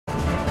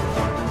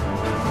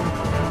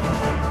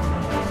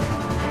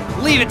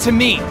Leave it to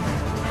me.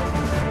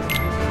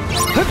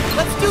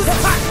 Let's do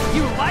this!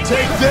 You like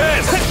Take it?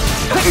 this!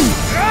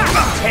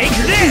 Take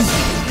this!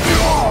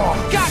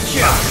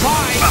 Gotcha!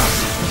 Bye!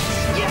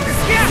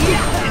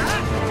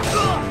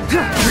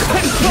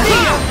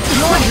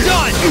 You're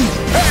done!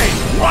 Hey,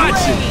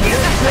 watch it!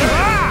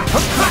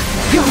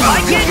 You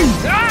like it?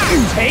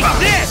 Take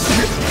this!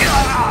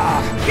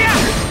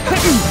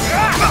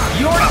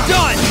 You're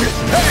done!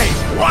 Hey,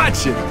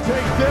 watch it!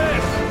 Take this!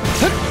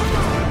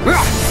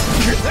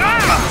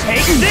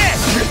 Take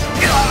this!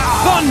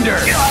 Thunder!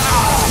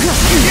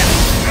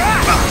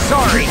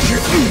 Sorry!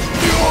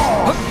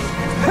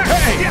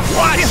 Hey,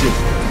 watch it!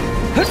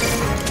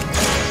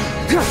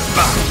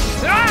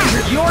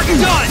 You're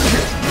done!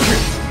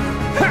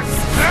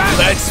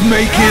 Let's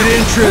make it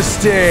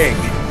interesting!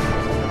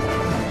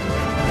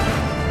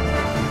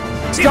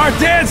 Start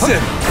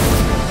dancing!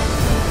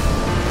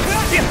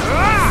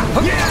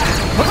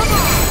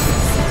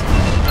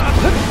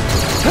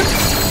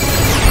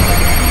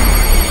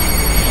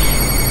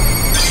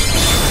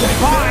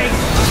 Bye!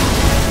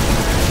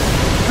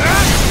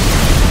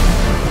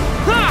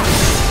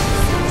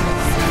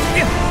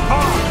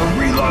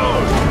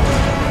 Reload!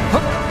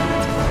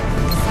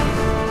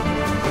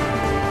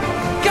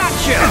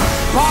 Gotcha!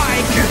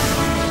 Bye!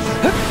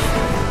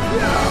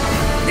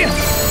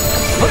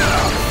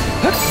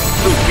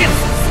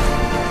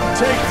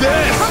 Take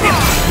this!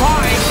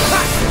 Bye!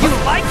 You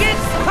like it?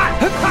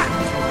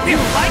 You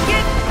like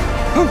it?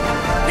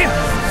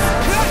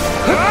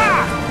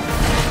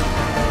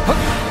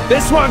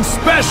 This one's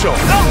special!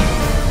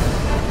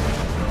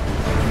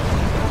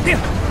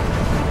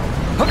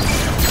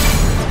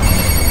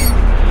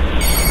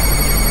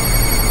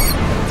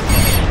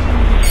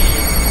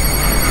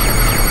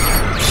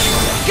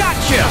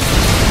 Gotcha!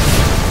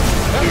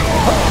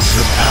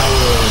 The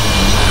power of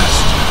the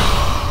master.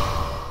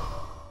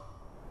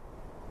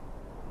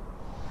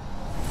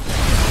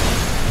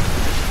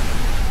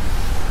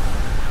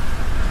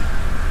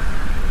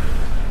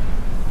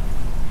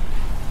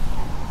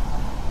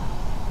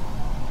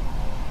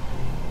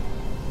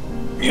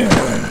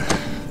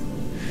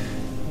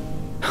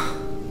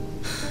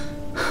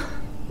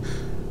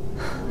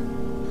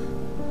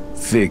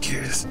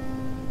 Figures.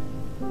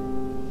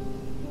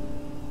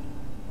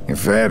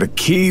 If I had a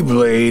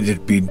keyblade,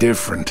 it'd be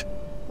different.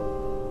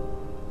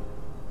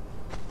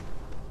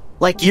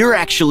 Like you're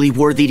actually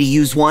worthy to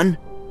use one.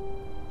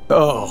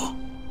 Oh.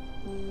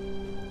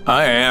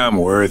 I am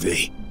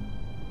worthy.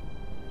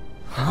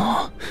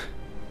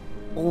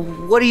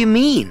 What do you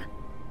mean?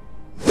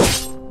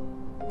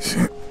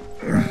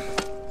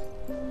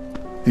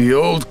 The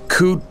old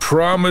coot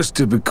promised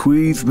to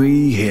bequeath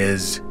me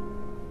his.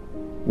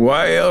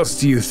 Why else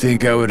do you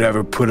think I would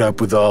ever put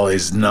up with all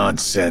his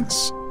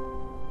nonsense?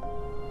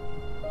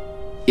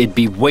 It'd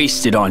be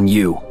wasted on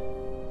you.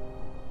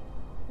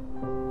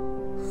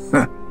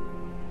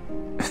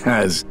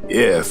 As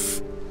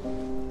if.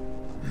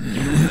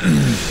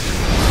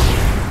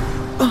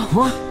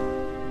 What?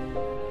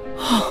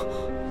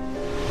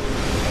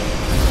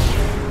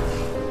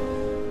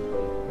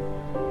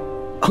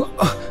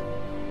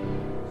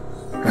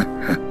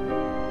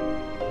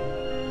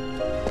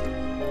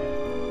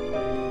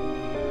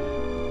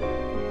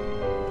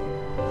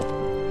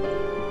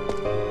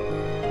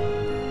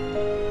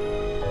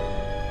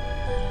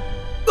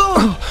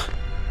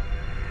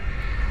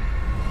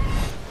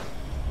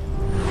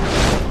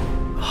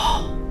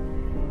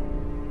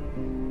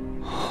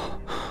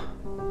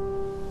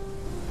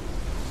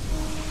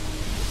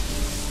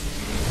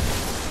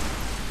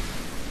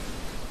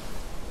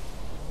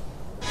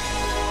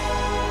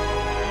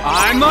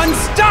 I'm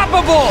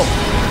unstoppable!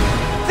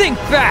 Think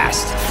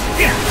fast!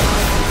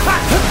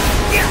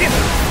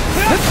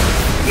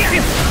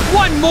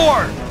 One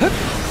more!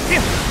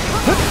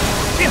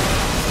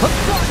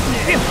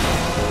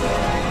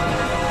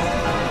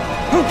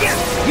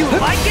 You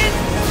like it?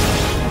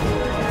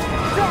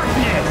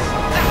 Darkness!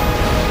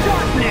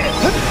 Darkness!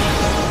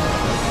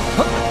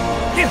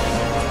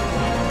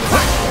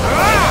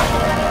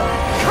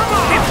 Come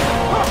on!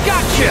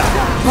 Gotcha!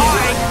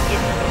 Bye!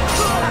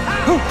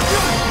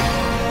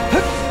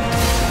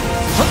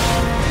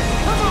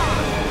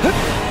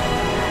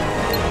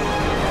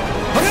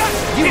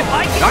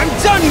 I'm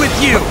done with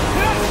you!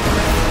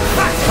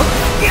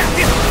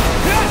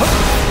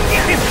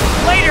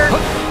 Later!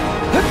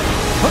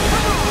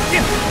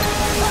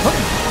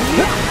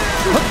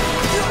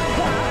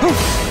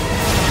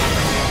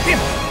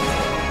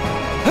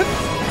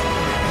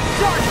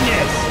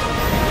 Darkness!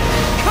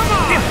 Come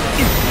on!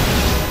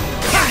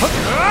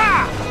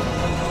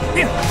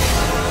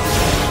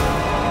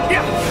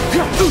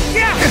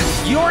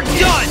 You're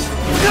done!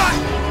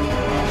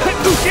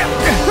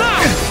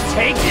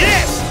 Take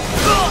this!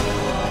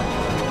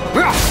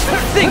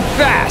 Think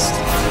fast!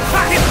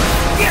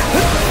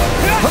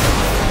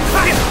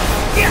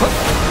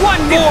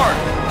 One more!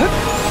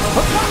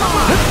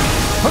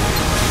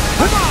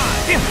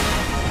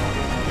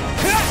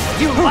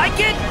 You like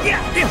it?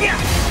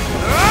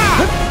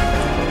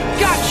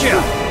 Gotcha!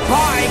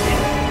 Bye!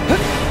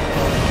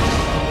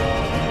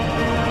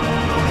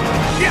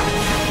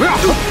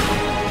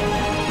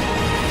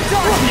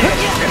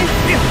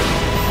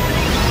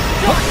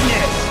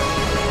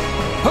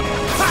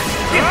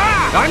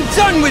 I'm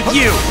done with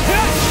you!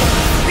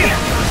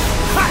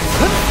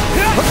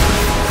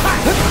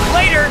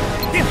 Later!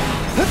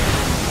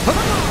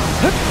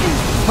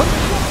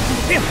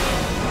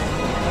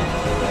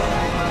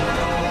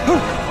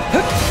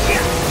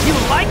 You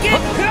like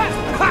it?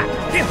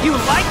 You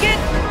like it?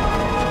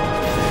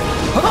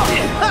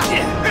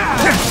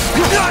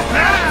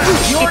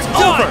 You're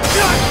done!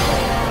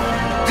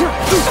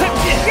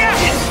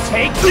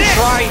 Take this!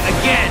 Try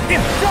again!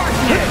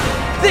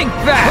 Think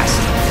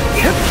fast!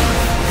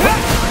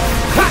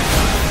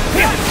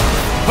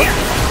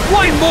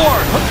 One more!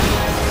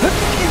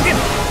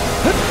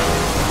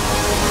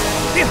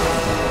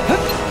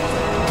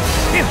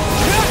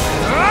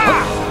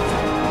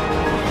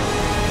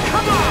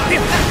 Come on!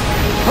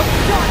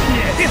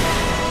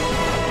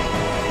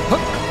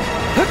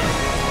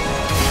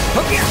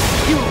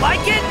 You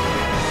like it?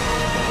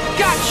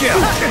 Gotcha!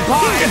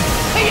 Bye!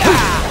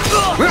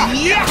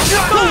 So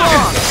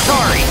long!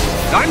 Sorry!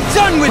 I'm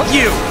done with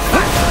you!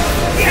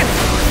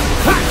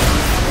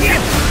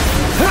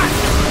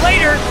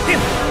 Later!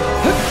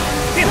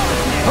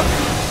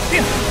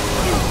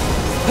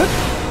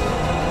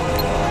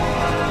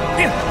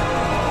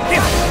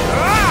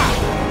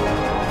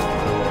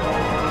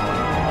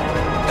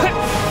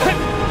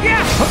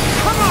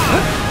 Come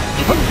on!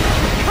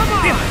 Come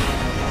on!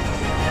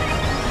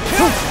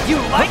 You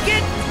like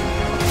it?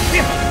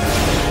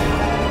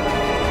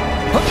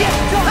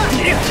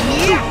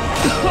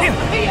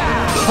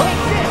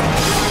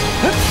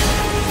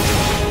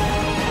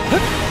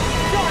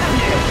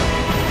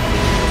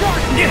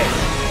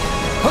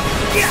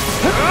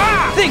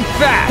 Think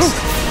fast!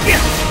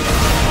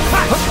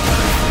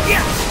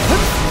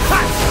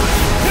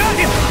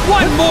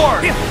 One more!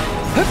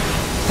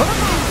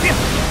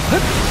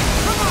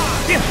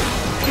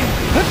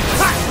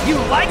 You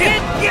like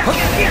it?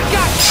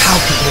 How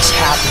could this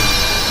happen?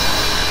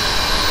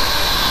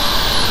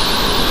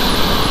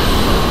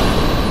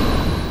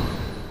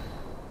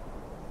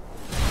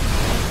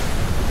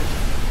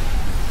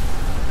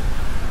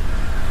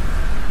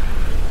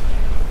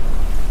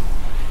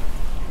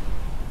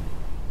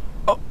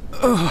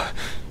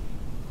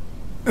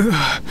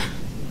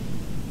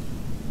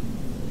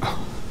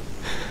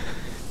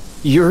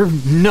 You're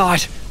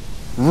not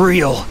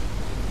real.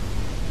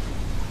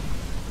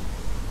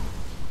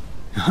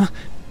 Huh?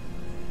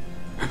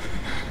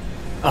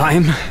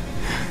 I'm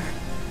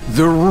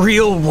the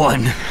real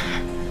one.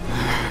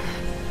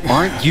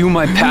 Aren't you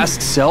my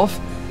past self?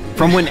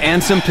 From when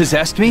Ansem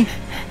possessed me?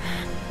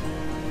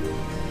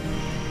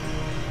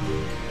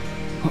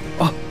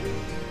 Oh.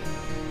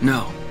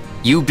 No.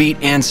 You beat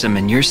Ansem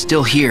and you're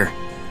still here.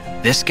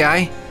 This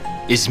guy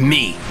is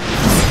me.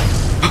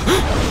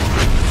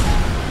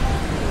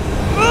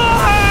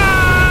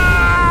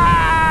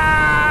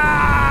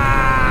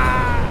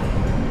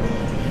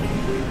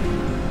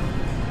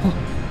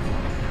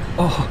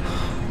 Oh.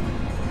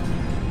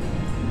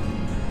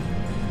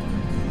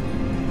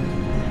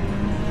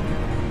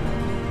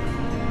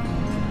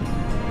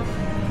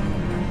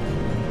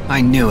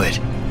 I knew it.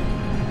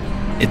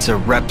 It's a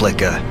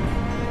replica.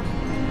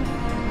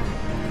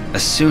 A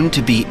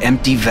soon-to-be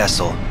empty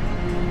vessel.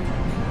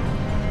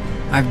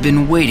 I've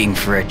been waiting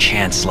for a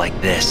chance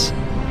like this.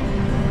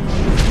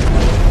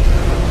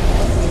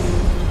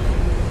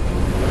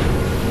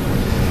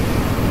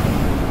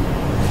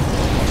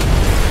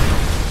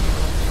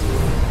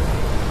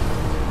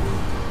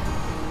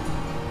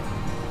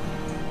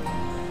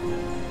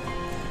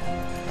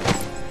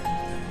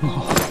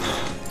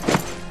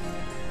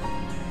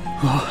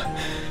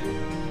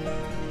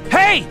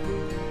 Hey!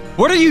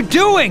 What are you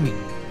doing?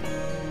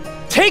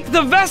 Take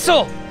the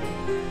vessel!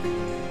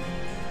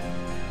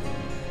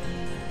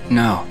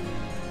 No.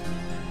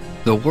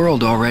 The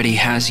world already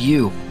has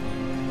you.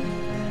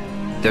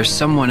 There's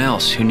someone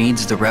else who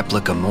needs the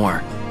replica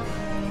more.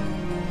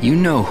 You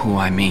know who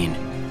I mean.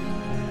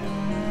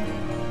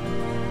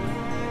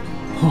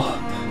 Oh.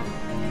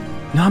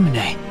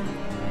 Namine,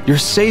 you're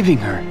saving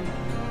her.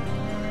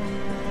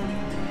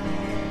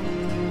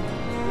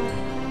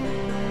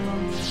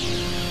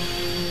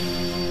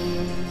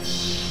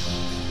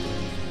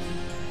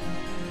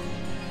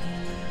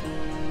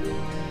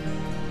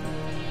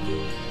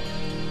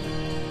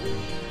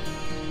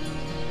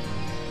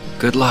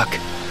 Good luck.